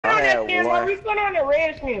had skin, one. bro. Put on the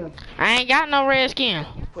red skin. I ain't got no red skin.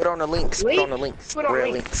 Put on the links. Put on the links. Put on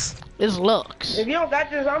Red links. links. It's Lux. If you don't got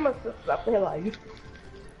this, I'ma slap the hell out of you.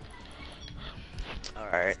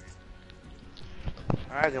 Alright.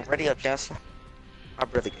 Alright, then ready up, Chancellor. My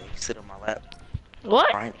brother can sit on my lap. What?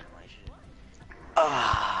 Grinding my shit.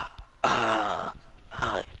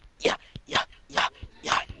 Yeah.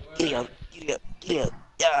 Get up.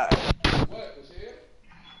 Yeah.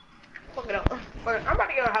 Fuck it up. Fuck it. I'm about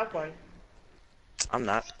to get a house party. I'm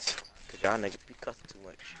not. Cause y'all niggas be cussing too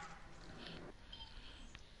much.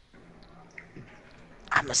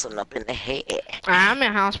 I'm messing up in the head. I'm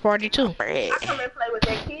in house party too. I come and play with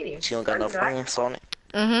that kitty. She don't got no friends on it.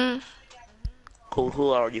 Mm-hmm. Who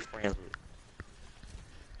are you friends with?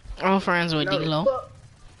 I'm friends with D-Lo.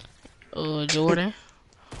 Jordan.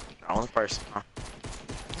 The only person, huh?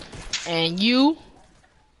 And you.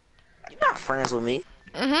 You're not friends with me.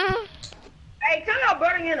 Mm-hmm. Hey, tell your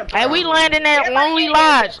brother in the Hey, we landing at Lonely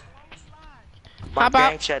Lodge. My How about-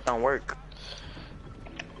 gang chat don't work.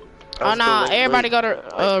 Oh no, everybody go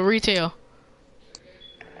to retail.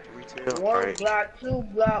 Retail? One Alright. block, 2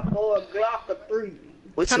 block, or a Glock or 3.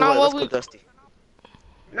 Which Hold one? on, Let's what go we- Dusty.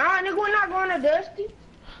 Nah, nigga, we're not going to Dusty.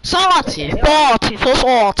 Salty. Salty.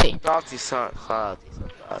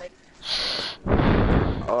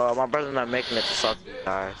 My brother's not making it to Salty,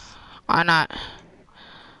 guys. Why not?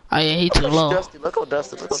 Oh yeah, he too low. Dusty, let's go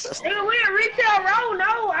Dusty. Nigga, we in retail road.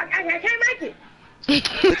 No, I can't make it.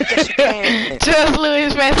 Yes, you can. Just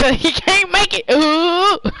Louis Spencer, he can't make it.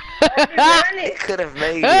 Ooh. It could have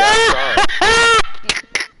made it.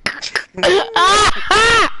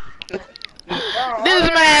 I'm This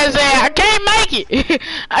man said, I can't make it.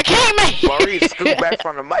 I can't make sorry. it. Maurice, scoot back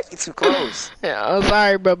from the mic. You too close. Yeah, I'm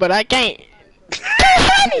sorry, bro, but I can't. Too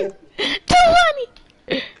funny. Too funny.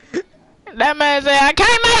 That man said, I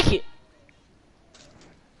can't make it.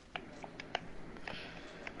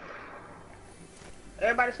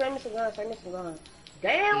 Everybody send me some guns,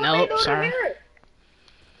 Damn, what Nope, they doing sorry. here?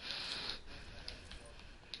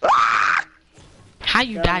 How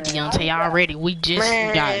you died, Deontay, already? We just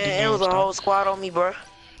Man, got the it game was a started. whole squad on me, bro.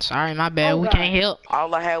 Sorry, my bad. Oh, We God. can't help.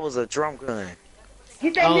 All I had was a drum gun.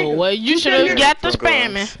 Get that Oh, nigga. well, you Get should that have nigga. got the Drum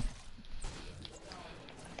spamming. guns.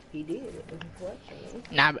 He did.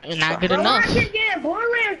 Not good Bro, enough. I keep getting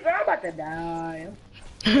bullets, bro. I'm about to die.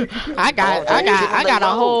 I got a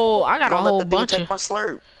whole Don't let the dude bunch take of my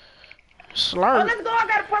slurp. Oh, slurp. let's go. I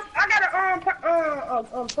got a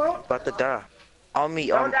phone. About to die. On me,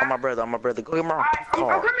 Don't on die. my brother. Go get my I'm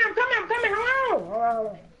car. coming.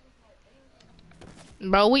 Hold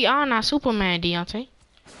on. Bro, we are not Superman, Deontay.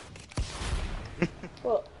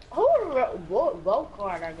 Well, who wrote go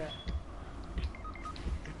card I got?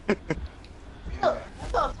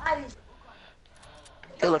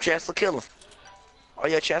 Kill him, Chancellor. Kill him. Oh,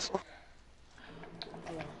 yeah, Chancellor.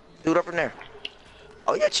 Dude up in there.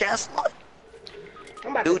 Oh, yeah, Chancellor.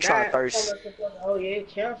 I'm about Dude to trying die. to thirst. Oh yeah,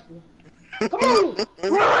 Chancellor. Come on, run,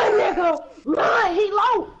 nigga, run. He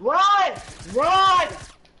low. Run. Run.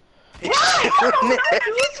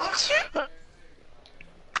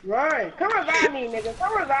 Come revive me, nigga.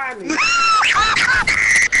 Come revive me.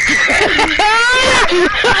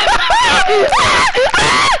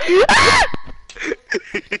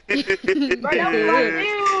 Bro, that was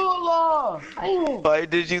my deal. Why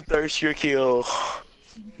did you thirst your kill?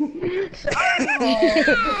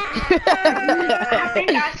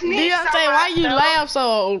 Deontay, why you laugh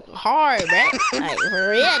so hard, man? Like, for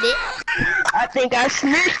real, dude. I think I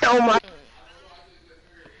snitched on my.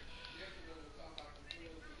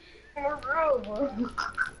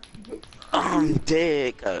 I'm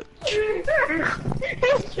dead, coach.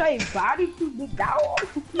 Straight body to the dog.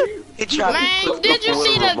 He tried to Man, put did you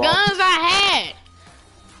see the revolver. guns I had?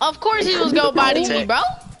 Of course he was gonna body me, bro.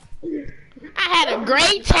 I had a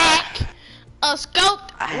great tack, a scope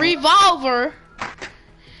revolver,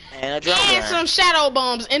 And a drum and gun. some shadow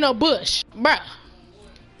bombs in a bush, bruh.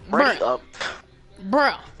 Ready Bruh. up.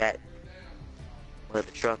 Bruh. That. With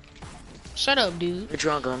the truck. Shut up, dude. The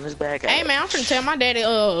drum gun is back. Hey man, I'm finna tell my daddy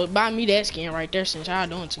buy me that skin right there since y'all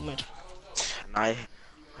doing too much. Hey,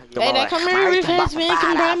 Dad, come here real fast, man.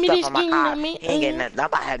 Come buy me this skin, I mean. He ain't getting nothing.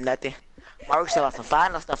 Nobody have nothing. Mark selling some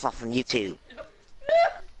final stuff off from YouTube.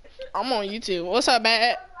 I'm on YouTube. What's up,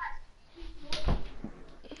 bad?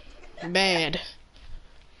 Bad.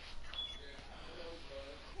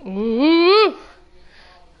 Ooh.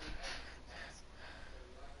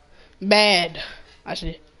 Bad. I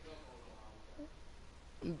should.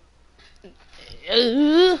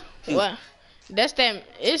 What? That's that.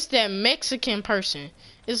 It's that Mexican person.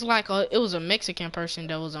 It's like it was a Mexican person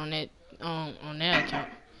that was on that account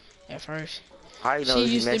at first. How you know She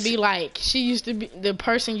he used to Mexican? be like, the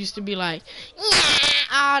person used to be like, yeah,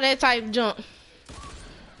 all that type of junk.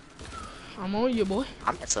 I'm on you, boy.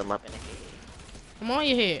 I'm messing him up in the head. I'm on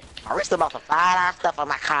your head. I risked about the $5 stuff on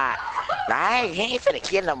my card. Nah, he ain't finna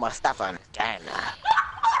kill no more stuff on it. Damn, nah.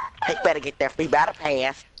 He better get that free battle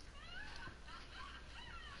pass.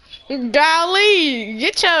 Golly,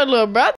 get your little brother.